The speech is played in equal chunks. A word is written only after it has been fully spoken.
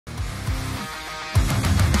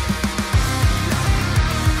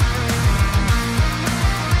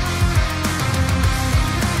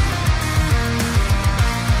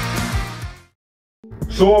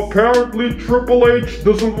So apparently Triple H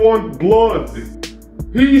doesn't want blood.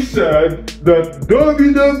 He said that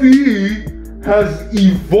WWE has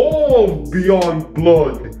evolved beyond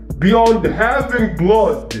blood, beyond having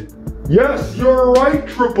blood. Yes, you're right,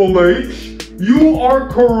 Triple H. You are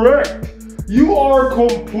correct. You are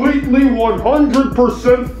completely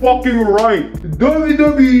 100% fucking right.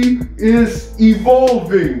 WWE is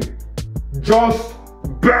evolving. Just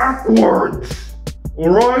backwards.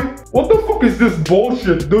 Alright? What the fuck is this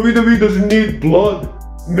bullshit? WWE doesn't need blood.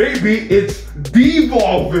 Maybe it's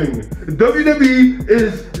devolving. WWE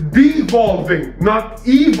is devolving, not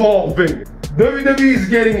evolving. WWE is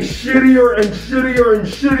getting shittier and shittier and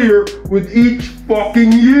shittier with each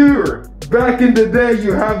fucking year. Back in the day,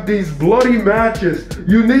 you have these bloody matches.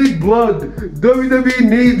 You need blood. WWE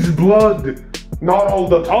needs blood. Not all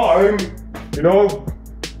the time. You know,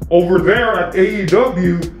 over there at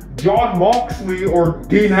AEW, John Moxley or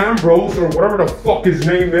Dean Ambrose or whatever the fuck his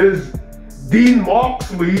name is, Dean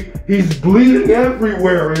Moxley, he's bleeding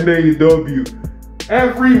everywhere in AEW.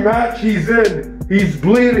 Every match he's in, he's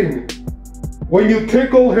bleeding. When you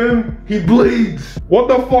tickle him, he bleeds. What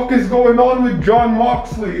the fuck is going on with John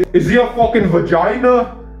Moxley? Is he a fucking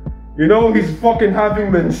vagina? You know, he's fucking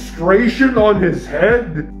having menstruation on his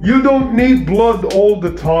head. You don't need blood all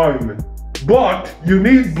the time. But you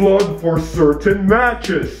need blood for certain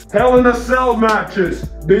matches. Hell in a Cell matches,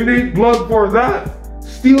 they need blood for that.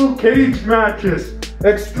 Steel Cage matches,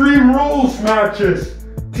 Extreme Rules matches,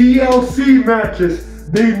 TLC matches,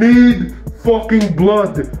 they need fucking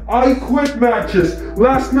blood. I Quit matches,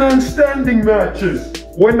 Last Man Standing matches.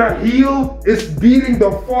 When a heel is beating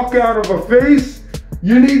the fuck out of a face,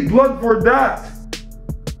 you need blood for that.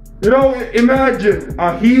 You know, imagine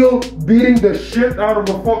a heel beating the shit out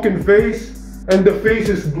of a fucking face and the face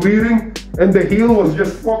is bleeding and the heel was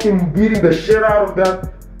just fucking beating the shit out of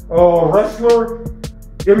that wrestler.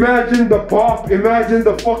 Imagine the pop, imagine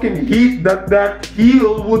the fucking heat that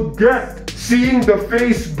heel would get. Seeing the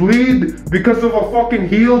face bleed because of a fucking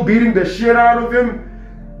heel beating the shit out of him.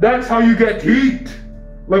 That's how you get heat.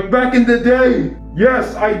 Like back in the day.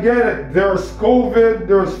 Yes, I get it. There's COVID,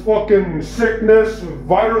 there's fucking sickness,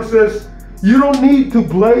 viruses. You don't need to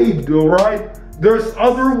blade, alright? There's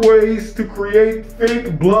other ways to create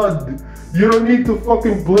fake blood. You don't need to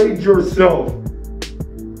fucking blade yourself.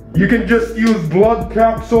 You can just use blood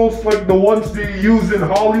capsules like the ones they use in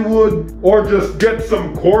Hollywood, or just get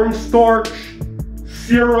some cornstarch,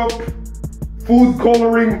 syrup, food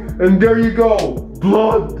coloring, and there you go,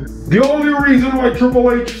 blood. The only reason why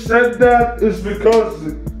Triple H said that is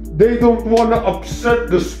because they don't want to upset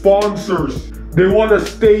the sponsors. They want to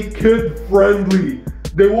stay kid friendly.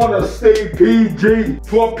 They want to stay PG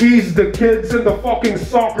to appease the kids and the fucking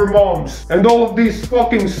soccer moms and all of these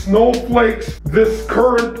fucking snowflakes, this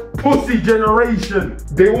current pussy generation.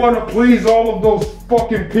 They want to please all of those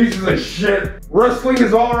fucking pieces of shit. Wrestling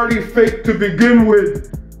is already fake to begin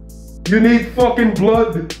with. You need fucking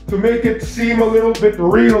blood to make it seem a little bit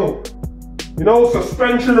real. You know,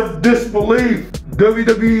 suspension of disbelief.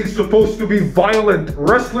 WWE is supposed to be violent.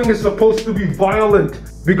 Wrestling is supposed to be violent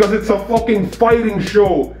because it's a fucking fighting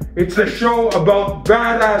show. It's a show about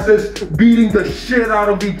badasses beating the shit out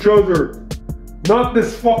of each other. Not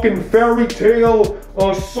this fucking fairy tale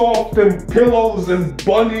soft and pillows and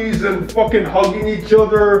bunnies and fucking hugging each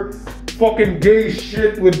other. Fucking gay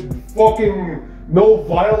shit with fucking no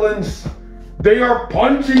violence. They are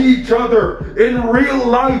punching each other in real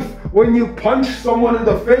life. When you punch someone in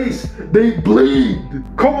the face, they bleed.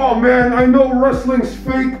 Come on, man, I know wrestling's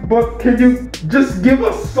fake, but can you just give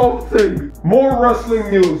us something? More wrestling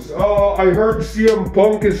news. I heard CM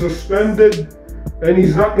Punk is suspended and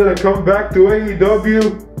he's not gonna come back to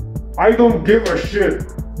AEW. I don't give a shit.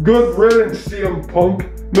 Good riddance, CM Punk.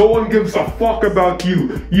 No one gives a fuck about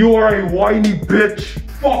you. You are a whiny bitch.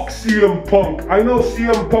 Fuck CM Punk. I know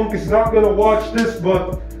CM Punk is not gonna watch this,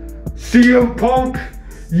 but CM Punk,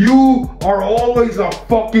 you are always a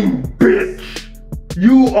fucking bitch.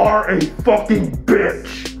 You are a fucking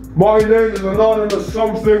bitch. My name is Anonymous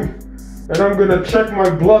something, and I'm gonna check my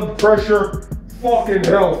blood pressure. Fucking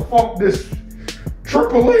hell, fuck this.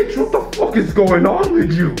 Triple H, what the fuck is going on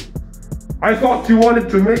with you? I thought you wanted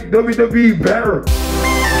to make WWE better.